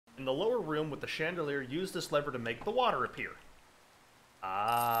In the lower room with the chandelier, use this lever to make the water appear.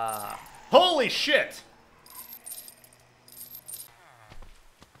 Ah. Holy shit!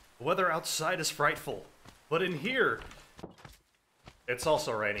 The weather outside is frightful, but in here, it's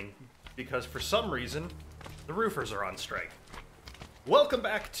also raining, because for some reason, the roofers are on strike. Welcome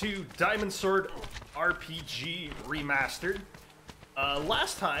back to Diamond Sword RPG Remastered.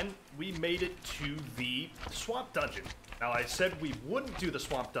 Last time, we made it to the Swamp Dungeon. Now, I said we wouldn't do the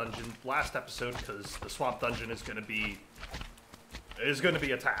Swamp Dungeon last episode, because the Swamp Dungeon is going to be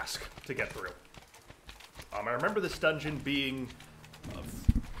a task to get through. I remember this dungeon being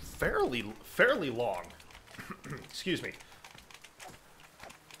fairly long. Excuse me.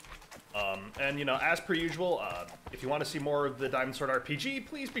 And, you know, as per usual, if you want to see more of the Diamond Sword RPG,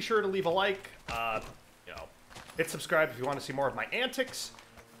 please be sure to leave a like. You know, hit subscribe if you want to see more of my antics.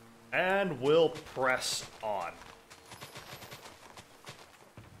 And we'll press on.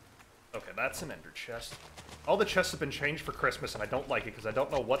 Okay, that's an ender chest. All the chests have been changed for Christmas, and I don't like it, because I don't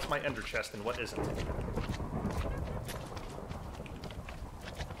know what's my ender chest and what isn't.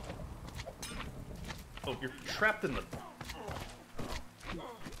 Oh, you're trapped in the...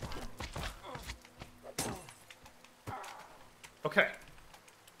 Okay.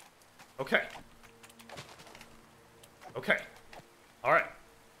 Okay. Okay. Alright.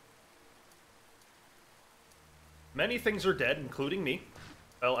 Many things are dead, including me.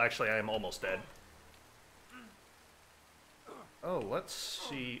 Well, actually, I am almost dead. Oh, let's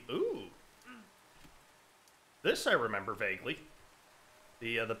see. Ooh. This I remember vaguely.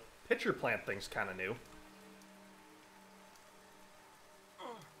 The pitcher plant thing's kind of new.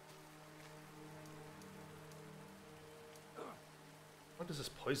 When does this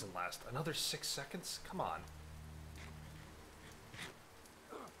poison last? Another 6 seconds? Come on.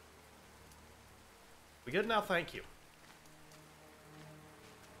 We good now? Thank you.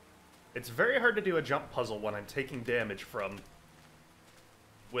 It's very hard to do a jump puzzle when I'm taking damage from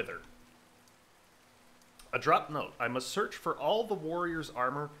Wither. A drop note. I must search for all the warrior's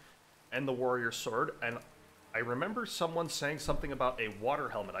armor and the warrior's sword, and I remember someone saying something about a water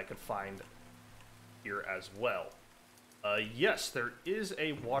helmet I could find here as well. Yes, there is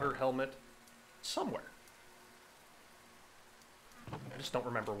a water helmet somewhere. I just don't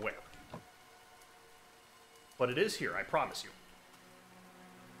remember where. But it is here, I promise you.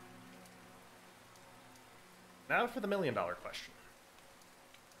 Now for the million-dollar question.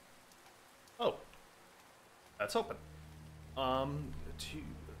 Oh. That's open.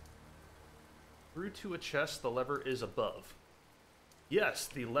 Through to a chest, the lever is above. Yes,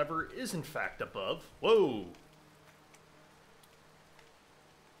 the lever is in fact above. Whoa!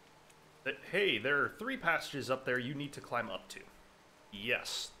 Hey, there are 3 passages up there you need to climb up to.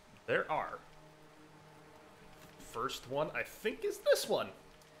 Yes, there are. First one, I think, is this one.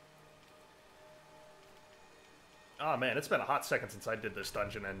 Oh man, it's been a hot second since I did this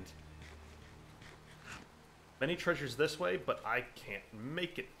dungeon, and... Many treasures this way, but I can't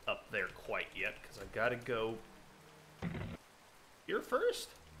make it up there quite yet, because I gotta go... here first?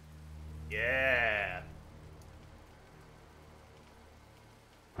 Yeah!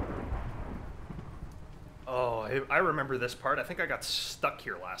 Oh, I remember this part. I think I got stuck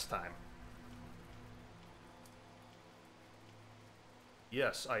here last time.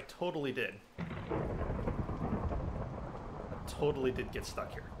 Yes, I totally did. I totally did get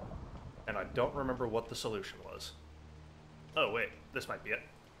stuck here. And I don't remember what the solution was. Oh, wait. This might be it.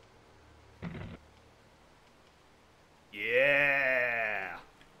 Yeah!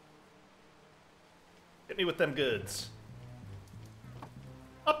 Hit me with them goods.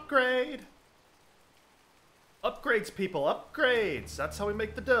 Upgrade! Upgrades, people! Upgrades! That's how we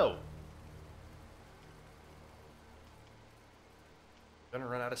make the dough. Gonna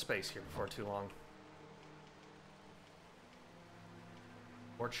run out of space here before too long.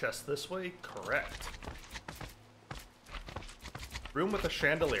 More chests this way? Correct. Room with a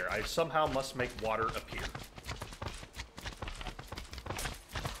chandelier. I somehow must make water appear.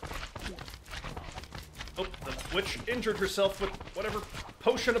 Oh, the witch injured herself with whatever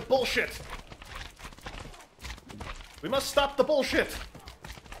potion of bullshit. We must stop the bullshit.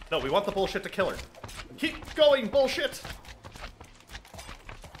 No, we want the bullshit to kill her. Keep going, bullshit.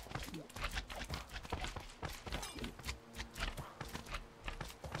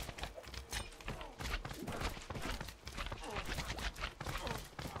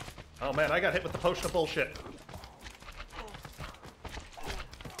 Oh man, I got hit with the potion of bullshit.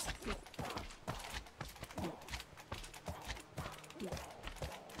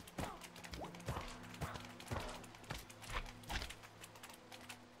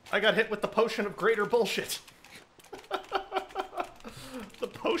 I got hit with the potion of greater bullshit. The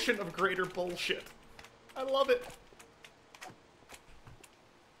potion potion of greater bullshit. I love it.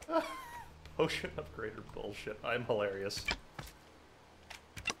 Potion of greater bullshit. I'm hilarious.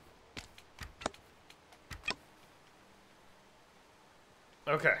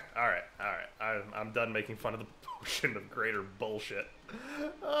 Okay, alright. I'm done making fun of the potion of greater bullshit.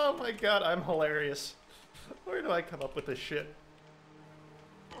 Oh my god, I'm hilarious. Where do I come up with this shit?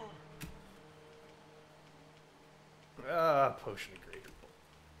 Potion of greater bullshit.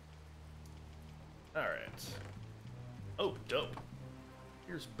 Alright. Oh, dope.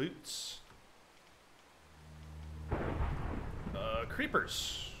 Here's boots.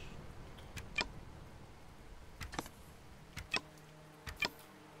 Creepers.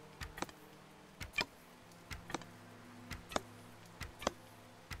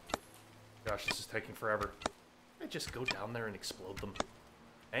 Gosh, this is taking forever. I just go down there and explode them.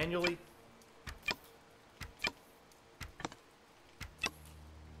 Manually.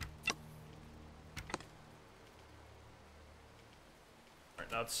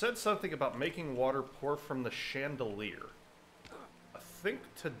 Alright, now it said something about making water pour from the chandelier. I think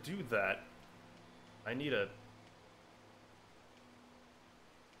to do that, I need a...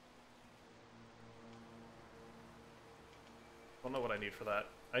 I don't know what I need for that.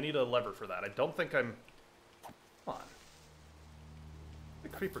 I need a lever for that. I don't think I'm... Come on. The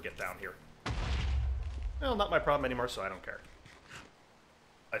creeper get down here. Well, not my problem anymore, so I don't care.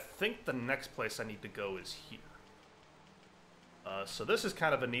 I think the next place I need to go is here. So this is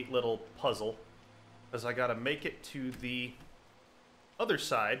kind of a neat little puzzle, because I gotta make it to the other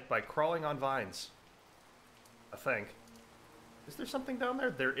side by crawling on vines. I think. Is there something down there?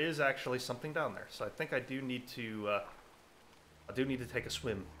 There is actually something down there, so I think I do need to take a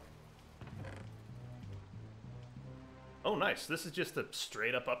swim. Oh, nice. This is just a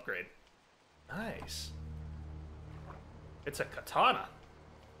straight-up upgrade. Nice. It's a katana.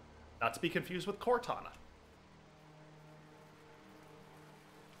 Not to be confused with Cortana.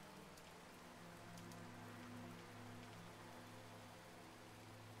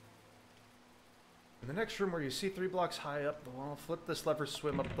 In the next room where you see 3 blocks high up the wall, flip this lever,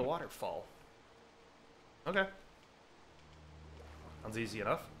 swim up the waterfall. Okay. Sounds easy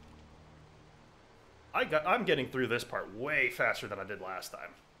enough. I'm getting through this part way faster than I did last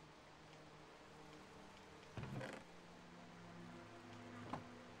time.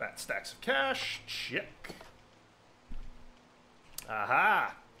 Fat stacks of cash. Check.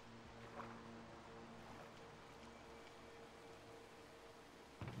 Aha!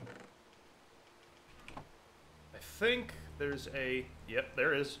 I think there's a... Yep,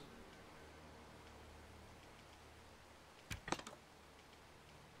 there is.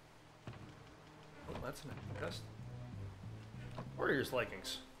 That's an chest. Warrior's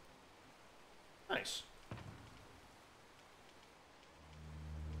leggings. Nice.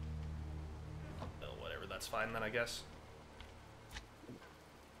 Oh, whatever, that's fine then, I guess.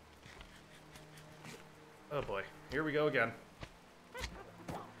 Oh boy, here we go again.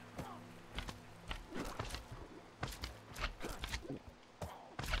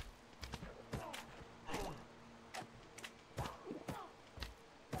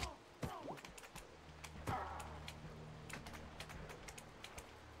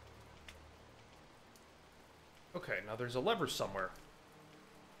 Okay, now there's a lever somewhere.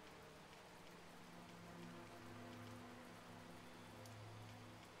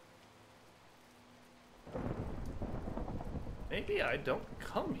 Maybe I don't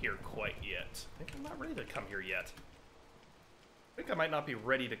come here quite yet. Maybe I'm not ready to come here yet. I think I might not be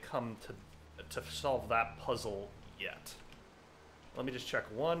ready to come to solve that puzzle yet. Let me just check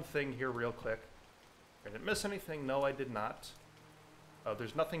one thing here real quick. I didn't miss anything. No, I did not.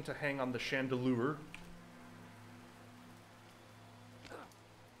 There's nothing to hang on the chandelier.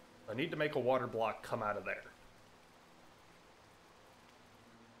 I need to make a water block come out of there.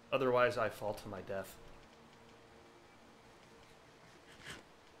 Otherwise, I fall to my death.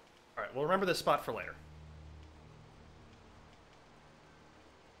 Alright, we'll remember this spot for later.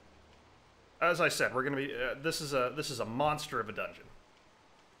 As I said, we're gonna be... this is a monster of a dungeon.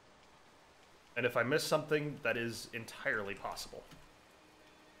 And if I miss something, that is entirely possible.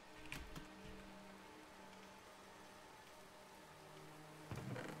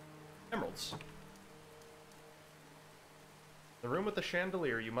 Emeralds. The room with the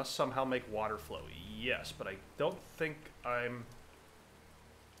chandelier, you must somehow make water flow. Yes, but I don't think I'm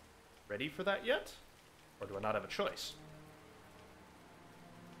ready for that yet? Or do I not have a choice?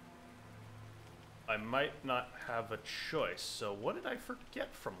 I might not have a choice. So what did I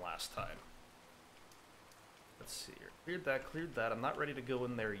forget from last time? Let's see here. Cleared that. I'm not ready to go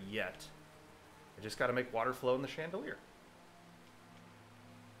in there yet. I just gotta make water flow in the chandelier.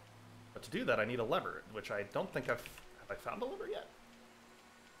 do that, I need a lever, which I don't think Have I found a lever yet?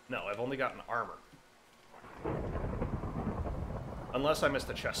 No, I've only gotten armor. Unless I missed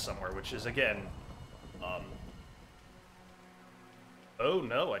a chest somewhere, which is, again, oh,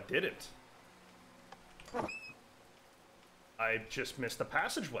 no, I didn't. I just missed the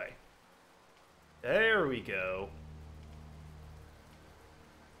passageway. There we go.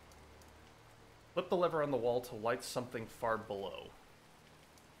 Flip the lever on the wall to light something far below.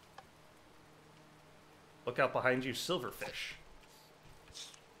 Look out behind you, silverfish.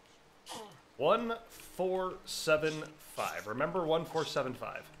 1475. Remember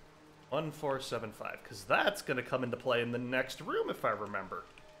 1475. 1475, because that's going to come into play in the next room, if I remember.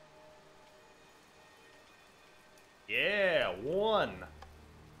 Yeah,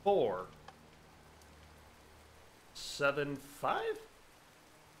 1475?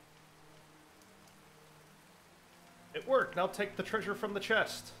 It worked. Now take the treasure from the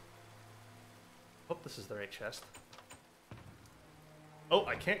chest. Hope this is the right chest. Oh,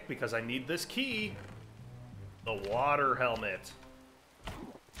 I can't because I need this key. The water helmet.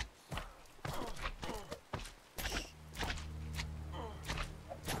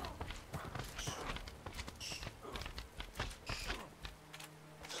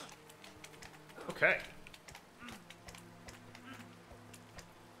 Okay.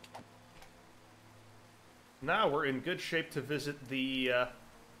 Now we're in good shape to visit the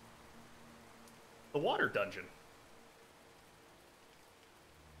water dungeon.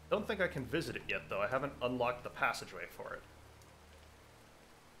 Don't think I can visit it yet, though. I haven't unlocked the passageway for it.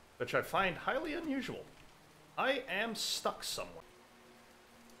 Which I find highly unusual. I am stuck somewhere.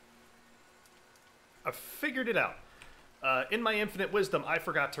 I figured it out. In my infinite wisdom, I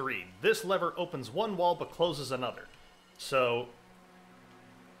forgot to read. This lever opens one wall but closes another. So,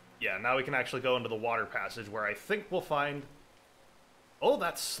 yeah, now we can actually go into the water passage where I think we'll find... Oh,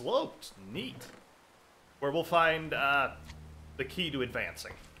 that's sloped. Neat. Where we'll find the key to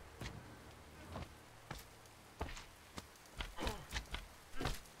advancing.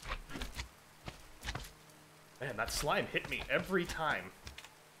 Man, that slime hit me every time.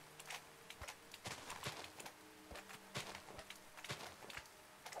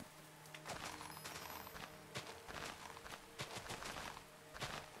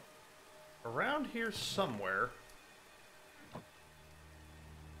 Around here somewhere.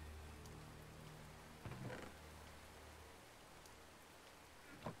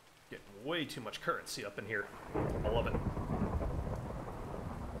 Getting way too much currency up in here. I love it.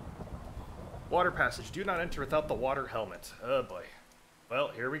 Water passage. Do not enter without the water helmet. Oh boy. Well,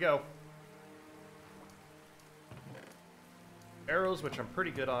 here we go. Arrows, which I'm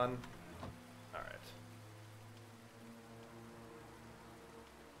pretty good on. Alright.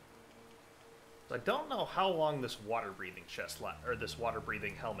 So I don't know how long this water-breathing chest or this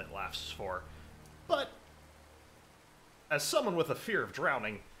water-breathing helmet lasts for, but as someone with a fear of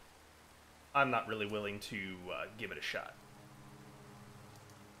drowning, I'm not really willing to give it a shot.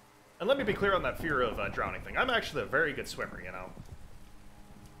 And let me be clear on that fear of drowning thing. I'm actually a very good swimmer, you know.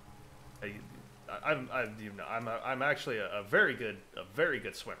 I'm actually a very good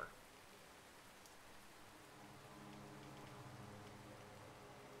swimmer.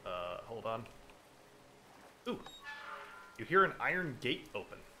 Hold on. Ooh, you hear an iron gate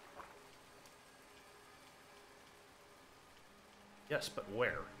open. Yes, but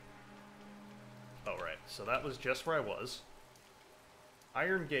where? Oh, right. So that was just where I was.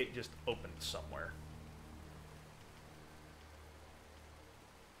 Iron gate just opened somewhere.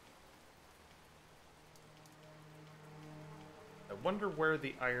 I wonder where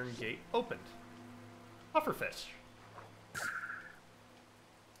the iron gate opened. Pufferfish.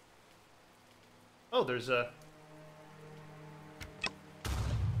 Oh, there's a...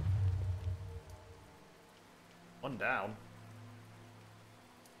 One down.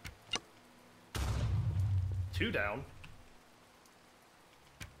 Two down.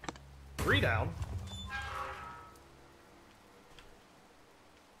 3 down.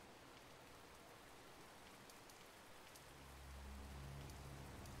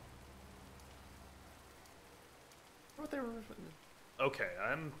 What they were... Okay,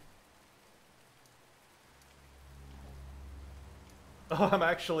 I'm... Oh, I'm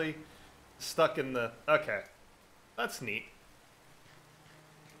actually stuck in the... Okay. That's neat.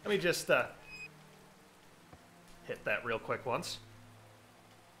 Let me just, hit that real quick once.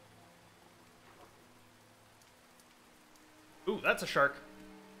 Ooh, that's a shark.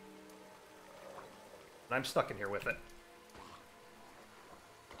 And I'm stuck in here with it.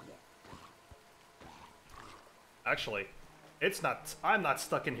 Actually, it's not... I'm not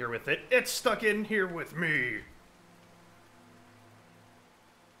stuck in here with it. It's stuck in here with me!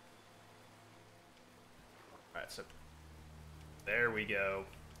 that's it. There we go.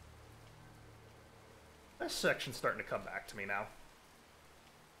 This section's starting to come back to me now.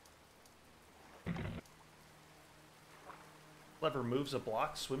 Lever moves a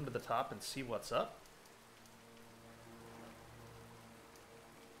block, swim to the top, and see what's up.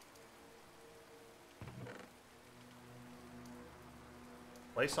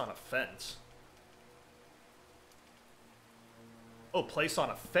 Place on a fence. Oh, place on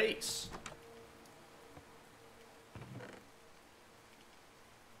a face.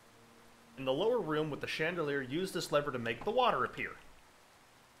 In the lower room with the chandelier, use this lever to make the water appear.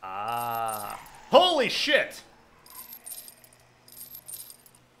 Ah. Holy shit!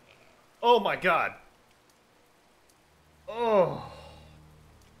 Oh my god. Oh.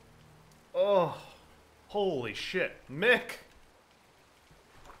 Oh. Holy shit. Mick!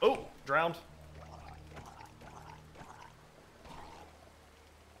 Oh, drowned.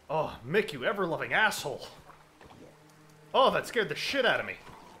 Oh, Mick, you ever-loving asshole. Oh, that scared the shit out of me.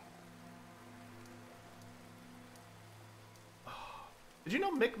 Did you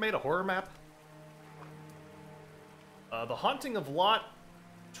know Mick made a horror map? The Haunting of Lot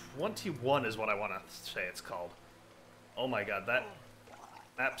 21 is what I want to say it's called. Oh my god, that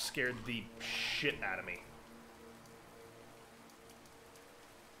map scared the shit out of me.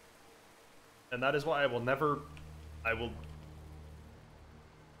 And that is why I will...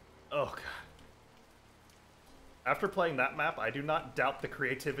 Oh, God. After playing that map, I do not doubt the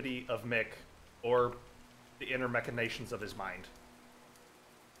creativity of Mick or the inner machinations of his mind.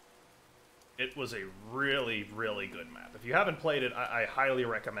 It was a really, really good map. If you haven't played it, I highly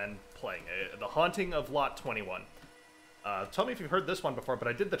recommend playing it. The Haunting of Lot 21. Tell me if you've heard this one before, but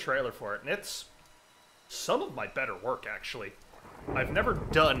I did the trailer for it, and it's some of my better work, actually. I've never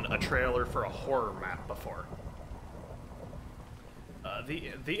done a trailer for a horror map before.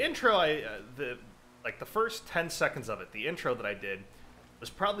 The intro, like the first 10 seconds of it, the intro that I did, was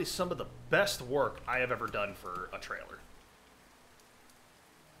probably some of the best work I have ever done for a trailer.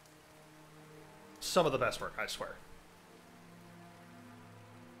 Some of the best work, I swear.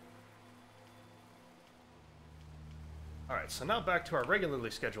 Alright, so now back to our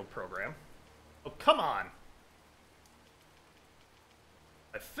regularly scheduled program. Oh, come on!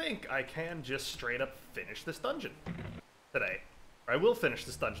 I think I can just straight up finish this dungeon today. Or I will finish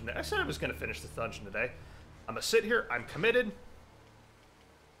this dungeon today. I said I was going to finish this dungeon today. I'm going to sit here. I'm committed.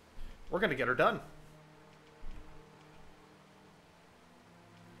 We're going to get her done.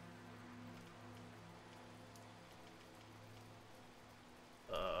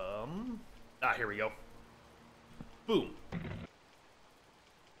 Here we go. Boom.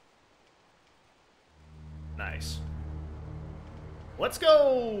 Nice. Let's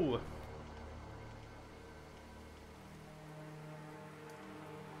go!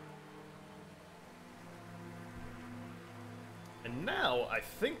 And now, I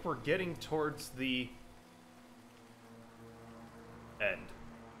think we're getting towards the end.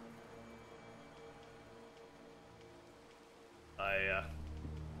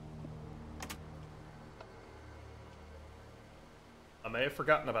 I may have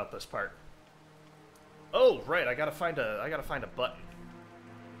forgotten about this part. Oh, right, I gotta find a button.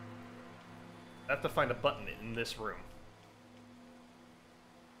 I have to find a button in this room.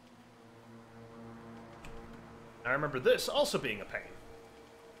 I remember this also being a pain.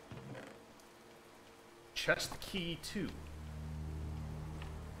 Chest key 2.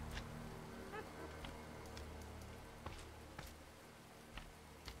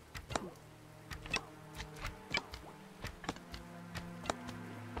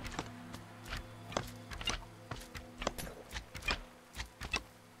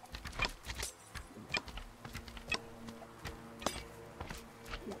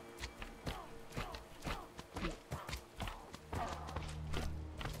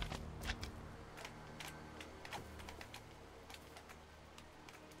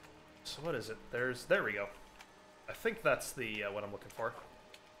 So what is it? There we go. I think that's the what I'm looking for.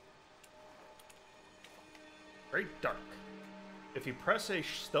 Very dark. If you press a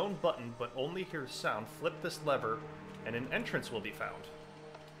stone button but only hear sound, flip this lever and an entrance will be found.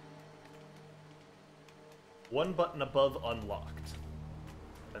 One button above unlocked.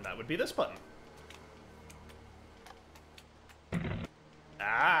 And that would be this button.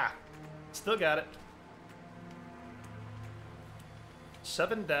 Ah! Still got it.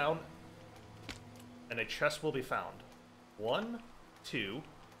 7 down, and a chest will be found. 1, 2,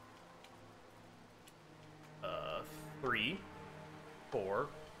 3, 4,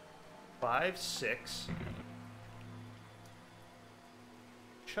 5, 6.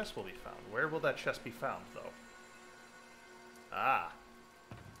 Chest will be found. Where will that chest be found, though? Ah.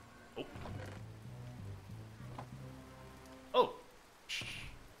 Oh.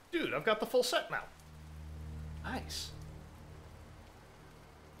 Dude, I've got the full set now. Nice.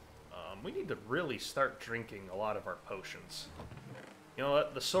 We need to really start drinking a lot of our potions. You know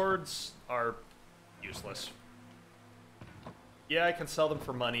what? The swords are useless. Yeah, I can sell them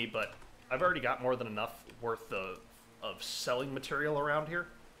for money, but I've already got more than enough worth of selling material around here.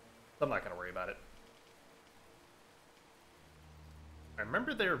 So I'm not going to worry about it. I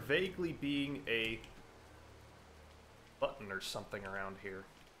remember there vaguely being a button or something around here.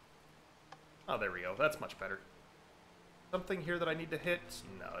 Oh, there we go. That's much better. Something here that I need to hit?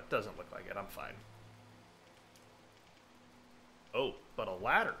 No, it doesn't look like it. I'm fine. Oh, but a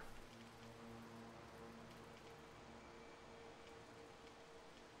ladder.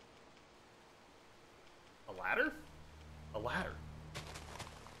 A ladder? A ladder.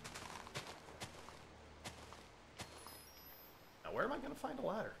 Now, where am I going to find a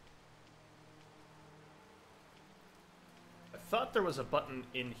ladder? I thought there was a button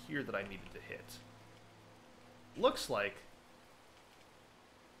in here that I needed to hit. Looks like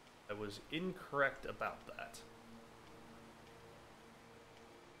I was incorrect about that.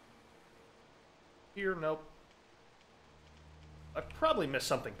 Here, nope. I probably missed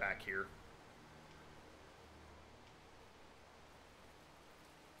something back here.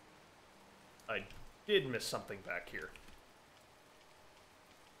 I did miss something back here.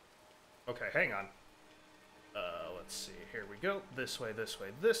 Okay, hang on. Let's see. Here we go. This way, this way,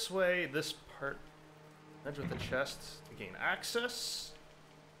 this way. This part. Edge with the chest to gain access.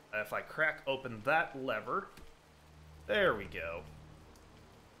 If I crack open that lever. There we go.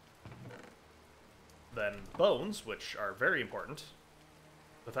 Then bones, which are very important.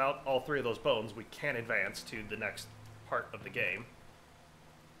 Without all three of those bones, we can't advance to the next part of the game.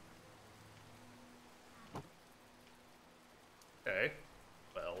 Okay,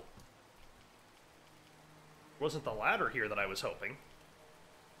 well, wasn't the ladder here that I was hoping.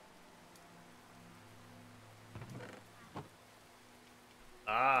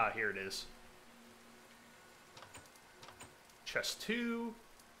 Ah, here it is. Chest 2.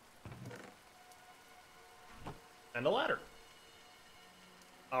 And a ladder.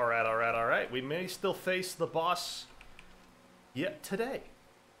 Alright, alright, alright. We may still face the boss yet today.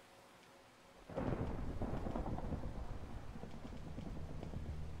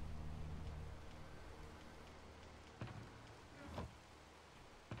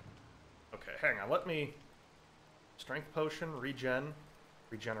 Okay, hang on. Let me... Strength potion,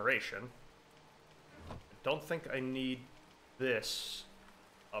 regeneration. I don't think I need this.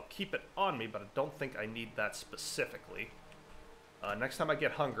 I'll keep it on me, but I don't think I need that specifically. Next time I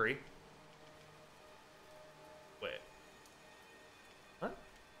get hungry... Wait. What?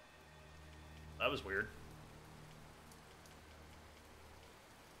 That was weird.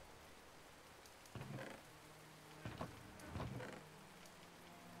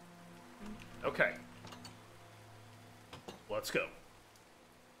 Okay. Let's go.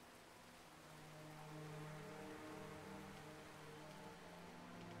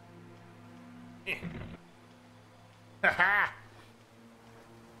 Haha!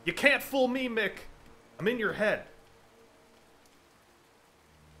 You can't fool me, Mick. I'm in your head.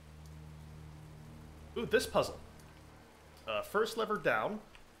 Ooh, this puzzle. First lever down.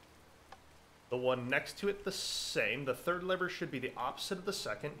 The one next to it the same. The third lever should be the opposite of the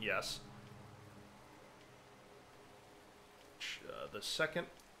second, yes. The second...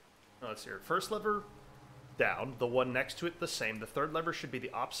 Oh, let's see here. First lever down. The one next to it the same. The third lever should be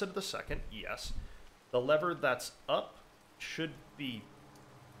the opposite of the second, yes. The lever that's up should be...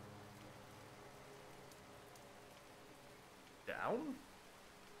 down?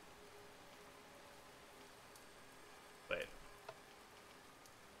 Wait.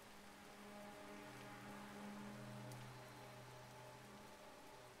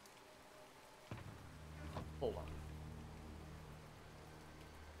 Hold on.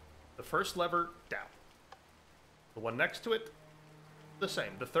 The first lever, down. The one next to it, the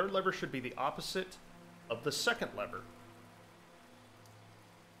same. The third lever should be the opposite of the second lever.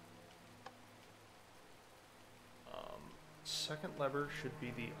 Second lever should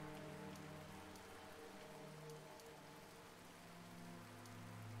be the...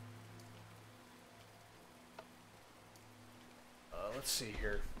 let's see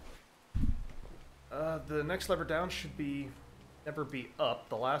here. The next lever down should be... never be up.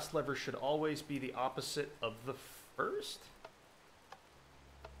 The last lever should always be the opposite of the first?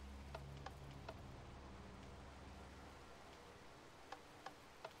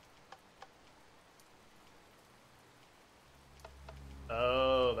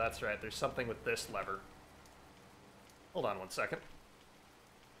 Oh, that's right. There's something with this lever. Hold on one second.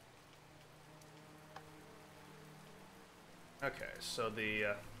 Okay, so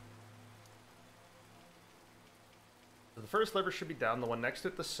the The first lever should be down, the one next to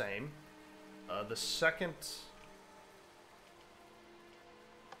it the same. The second...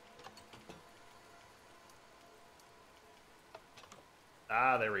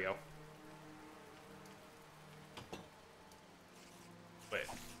 Ah, there we go. Wait.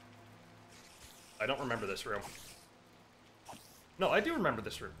 I don't remember this room. No, I do remember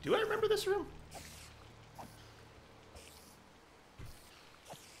this room. Do I remember this room?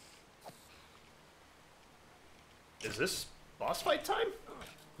 Is this boss fight time?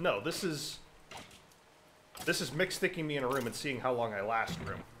 No, this is Mick sticking me in a room and seeing how long I last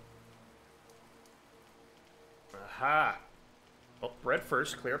room. Aha! Well, bread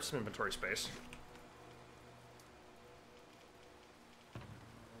first, clear up some inventory space.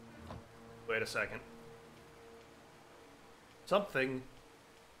 Wait a second. Something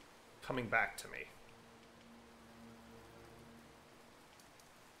coming back to me.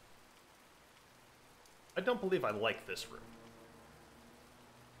 I don't believe I like this room.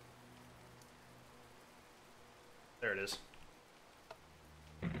 There it is.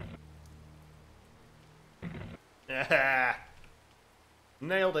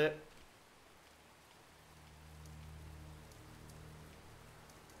 Nailed it.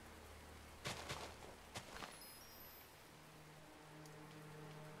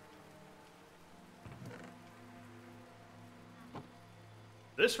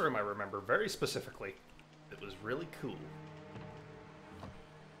 This room I remember very specifically. It was really cool.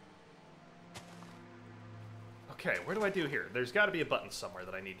 Okay, where do I do here? There's got to be a button somewhere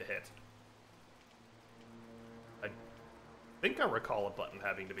that I need to hit. I think I recall a button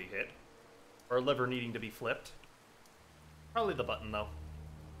having to be hit. Or a lever needing to be flipped. Probably the button, though.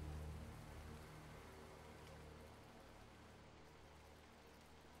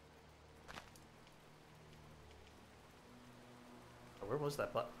 Where was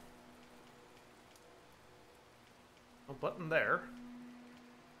that button? No button there.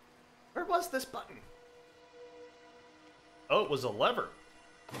 Where was this button? Oh, it was a lever.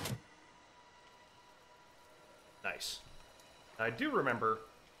 Nice. I do remember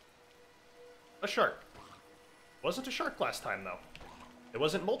a shark. Wasn't a shark last time, though. It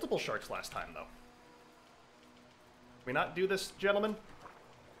wasn't multiple sharks last time, though. Can we not do this, gentlemen?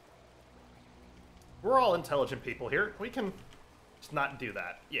 We're all intelligent people here. We can just not do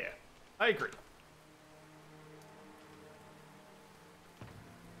that. Yeah, I agree.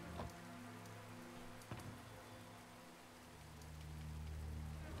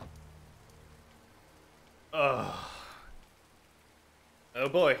 Oh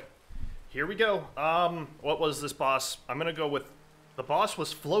boy. Here we go. What was this boss? I'm gonna go with... The boss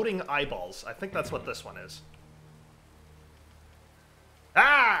was floating eyeballs. I think that's what this one is.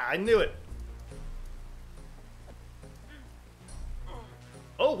 Ah! I knew it!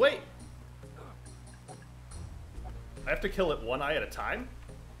 Oh, wait! I have to kill it one eye at a time?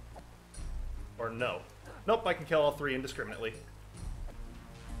 Or no? Nope, I can kill all three indiscriminately.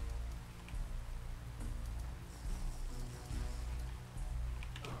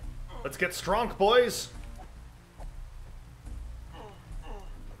 Let's get strong, boys!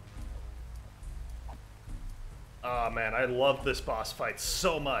 Aw, oh, man, I love this boss fight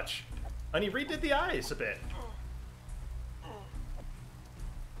so much. And he redid the eyes a bit.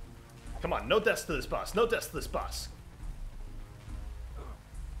 Come on, no deaths to this boss. No deaths to this boss.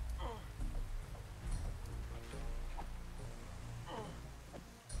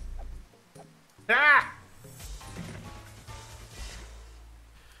 Ah!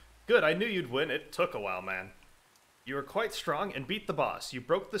 Good, I knew you'd win. It took a while, man. You were quite strong and beat the boss. You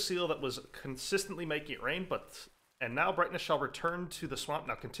broke the seal that was consistently making it rain, and now brightness shall return to the swamp.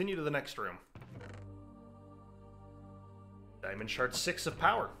 Now continue to the next room. Diamond Shard 6 of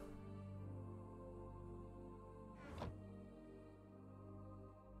power.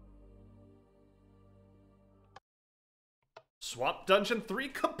 Swamp Dungeon 3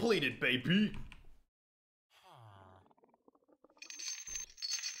 completed, baby!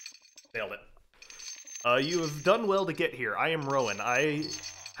 Nailed it. You have done well to get here. I am Rowan. I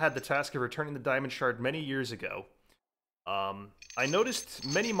had the task of returning the Diamond Shard many years ago. I noticed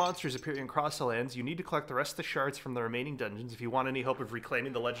many monsters appearing across the lands. You need to collect the rest of the shards from the remaining dungeons if you want any hope of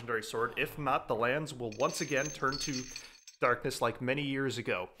reclaiming the legendary sword. If not, the lands will once again turn to darkness like many years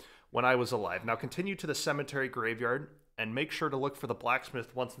ago when I was alive. Now continue to the cemetery graveyard and make sure to look for the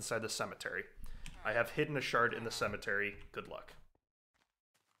blacksmith once inside the cemetery. I have hidden a shard in the cemetery. Good luck.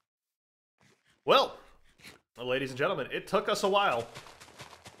 Well, ladies and gentlemen, it took us a while.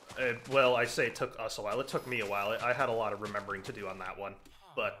 Well, I say it took us a while. It took me a while. I had a lot of remembering to do on that one.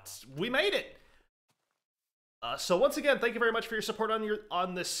 But we made it! So once again, thank you very much for your support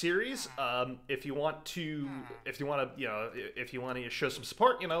on this series. If you want to, if you want to show some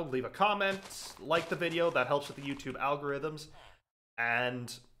support, leave a comment, like the video. That helps with the YouTube algorithms,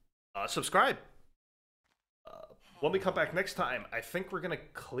 and subscribe. When we come back next time, I think we're gonna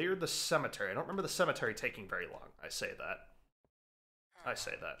clear the cemetery. I don't remember the cemetery taking very long. I say that.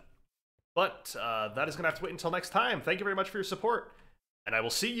 But that is gonna have to wait until next time. Thank you very much for your support, and I will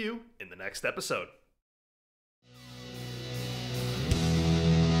see you in the next episode.